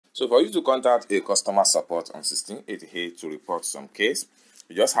So for you to contact a customer support on 1688 to report some case,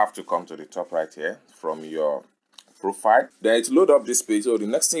 you just have to come to the top right here from your profile. Then it load up this page. So the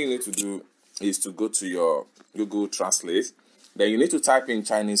next thing you need to do is to go to your Google Translate. Then you need to type in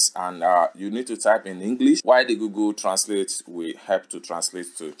Chinese and you need to type in English, while the Google Translate will help to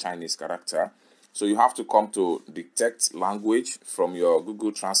translate to Chinese character. So you have to come to detect language from your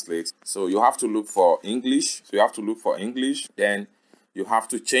Google Translate. So you have to look for English. Then you have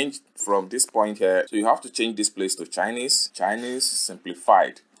to change from this point here. So you have to change this place to Chinese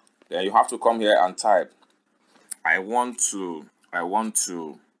simplified. Then you have to come here and type, I want to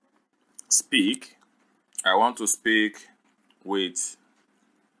speak with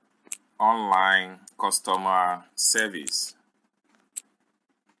online customer service.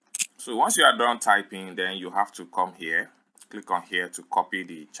 So once you are done typing, then you have to come here, click on here to copy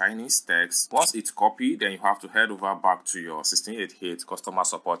the Chinese text. Once it's copied, then you have to head over back to your 1688 customer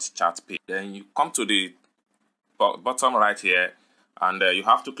support chat page. Then you come to the bottom right here, and you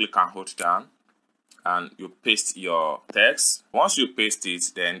have to click and hold down, and you paste your text. Once you paste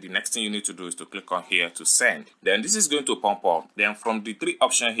it, then the next thing you need to do is to click on here to send. Then this is going to pop up. Then from the three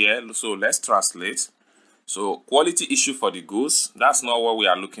options here, so let's translate. So quality issue for the goods, that's not what we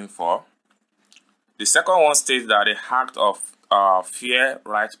are looking for. The second one states that the act of fair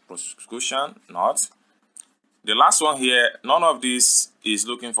right prosecution, not. The last one here, none of this is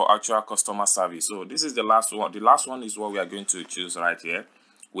looking for actual customer service. So this is the last one. The last one is what we are going to choose right here.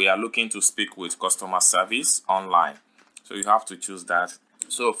 We are looking to speak with customer service online. So you have to choose that.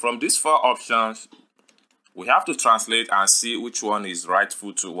 So from these four options, we have to translate and see which one is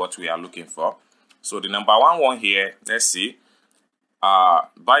rightful to what we are looking for. So the number one here, let's see,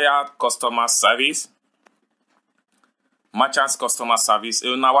 buyer customer service, merchants customer service.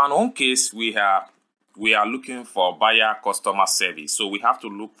 In our own case, we are looking for buyer customer service. So we have to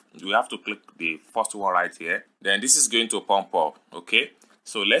click the first one right here. Then this is going to pump up. Okay.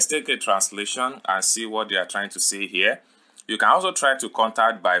 So let's take a translation and see what they are trying to say here. You can also try to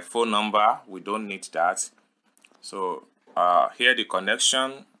contact by phone number. We don't need that. So here the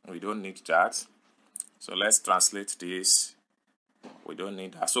connection, we don't need that. So let's translate this. We don't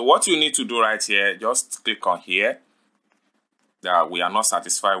need that. So what you need to do right here, just click on here. That we are not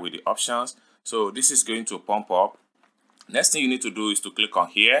satisfied with the options. So this is going to pump up. Next thing you need to do is to click on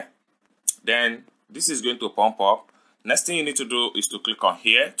here. Then this is going to pump up. Next thing you need to do is to click on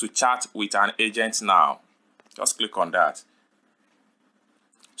here to chat with an agent now. Just click on that.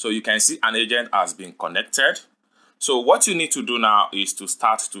 So you can see an agent has been connected. So what you need to do now is to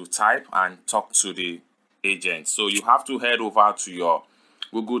start to type and talk to the agent. So you have to head over to your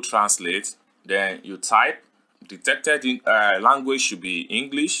Google Translate. Then you type. Detected language should be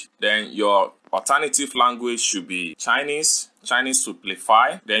English. Then your alternative language should be Chinese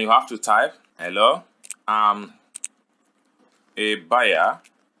simplify. Then you have to type, hello, a buyer.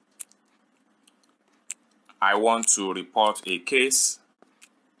 I want to report a case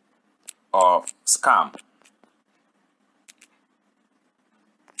of scam.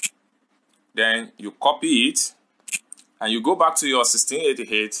 Then you copy it and you go back to your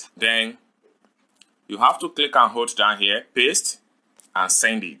 1688. Then you have to click and hold down here, paste, and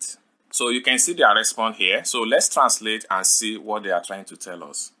send it. So you can see their response here. So let's translate and see what they are trying to tell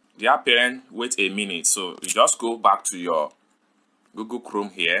us. Dear parent, wait a minute. So you just go back to your Google Chrome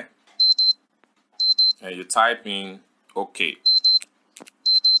here and you type in OK.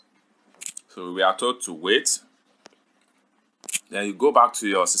 So we are told to wait. Then you go back to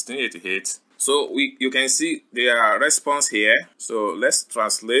your 1688. So you can see their response here. So let's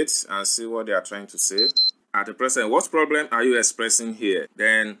translate and see what they are trying to say. At the present, what problem are you expressing here?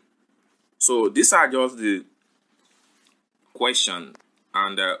 Then, so these are just the question,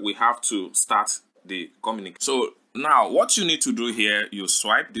 and we have to start the communication. So now what you need to do here, you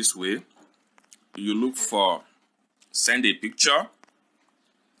swipe this way. You look for send a picture.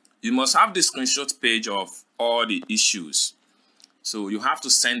 You must have the screenshot page of all the issues. So you have to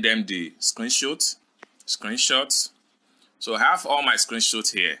send them the screenshots. So I have all my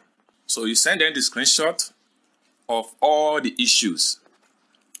screenshots here. So you send them the screenshot of all the issues,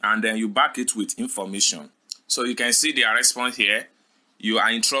 and then you back it with information. So you can see their response here. You are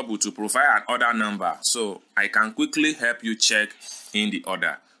in trouble to provide an order number. So I can quickly help you check in the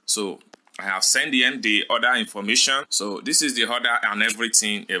order. So I have sent them the order information. So this is the order and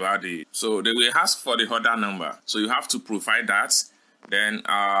everything about it. So they will ask for the order number. So you have to provide that. Then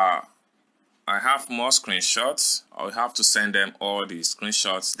I have more screenshots. I will have to send them all the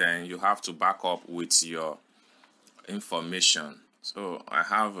screenshots. Then you have to back up with your information. So I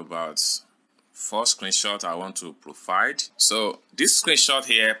have about 4 screenshots I want to provide. So this screenshot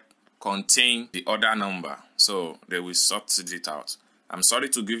here contain the order number, so they will sort it out. I'm sorry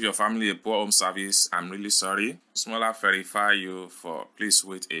to give your family a poor home service. I'm really sorry. Smaller verify you for, please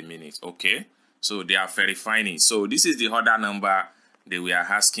wait a minute. Okay, so they are verifying it. So this is the order number they were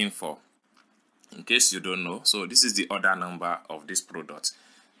asking for, in case you don't know. So this is the order number of this product,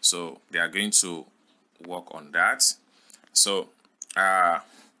 so they are going to work on that. So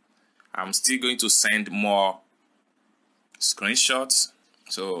I'm still going to send more screenshots.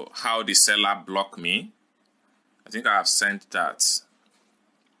 So how the seller blocked me, I think I have sent that.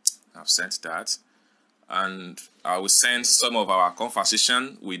 And I will send some of our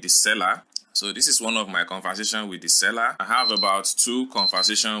conversation with the seller. So this is one of my conversation with the seller. I have about 2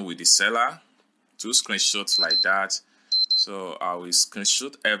 conversations with the seller, 2 screenshots like that. So I will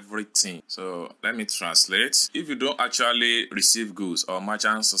screenshot everything. So let me translate. If you don't actually receive goods or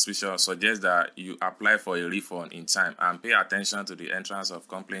merchant suspicion suggests that you apply for a refund in time and pay attention to the entrance of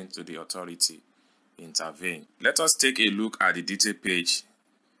complaint to the authority. Intervene. Let us take a look at the detail page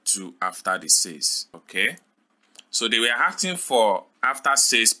to after the sales. Okay, so they were asking for after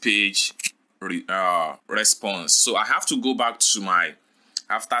sales page response. So I have to go back to my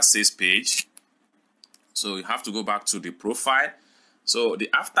after sales page. So you have to go back to the profile. So the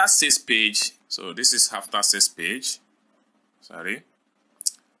after sales page, so this is after sales page. Sorry.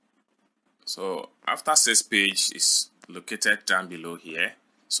 So after sales page is located down below here.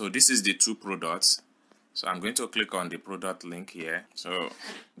 So this is the 2 products. So I'm going to click on the product link here. So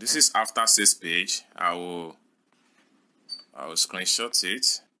this is after sales page. I will screenshot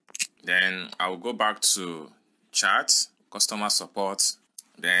it. Then I will go back to chat, customer support.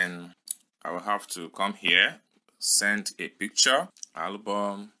 Then I will have to come here, send a picture,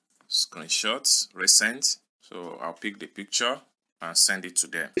 album, screenshots, recent. So I'll pick the picture and send it to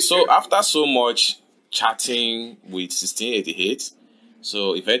them. So after so much chatting with 1688,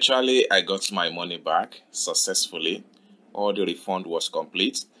 so eventually I got my money back successfully. All the refund was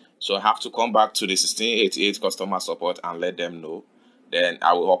complete. So I have to come back to the 1688 customer support and let them know. Then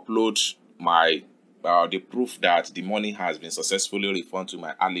I will upload my the proof that the money has been successfully refunded to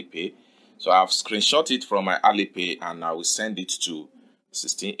my Alipay. So I've screenshot it from my Alipay and I will send it to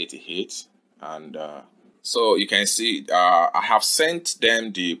 1688. And so you can see I have sent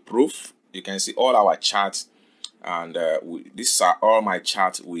them the proof. You can see all our chats. And these are all my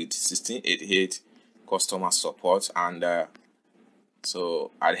chats with 1688 customer support. And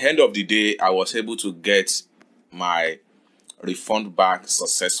so at the end of the day, I was able to get my refund back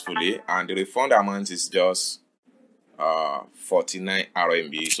successfully, and the refund amount is just 49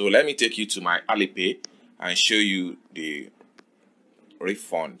 RMB. So let me take you to my Alipay and show you the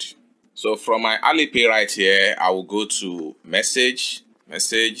refund. So from my Alipay right here, I will go to message.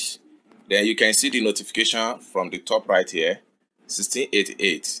 Then you can see the notification from the top right here,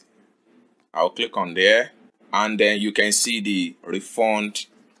 1688. I'll click on there, and then you can see the refund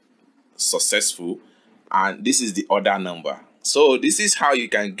successful, and this is the order number. So this is how you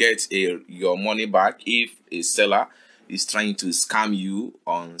can get your money back if a seller is trying to scam you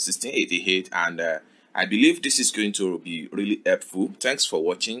on 1688. And I believe this is going to be really helpful. Thanks for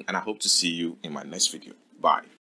watching, and I hope to see you in my next video. Bye.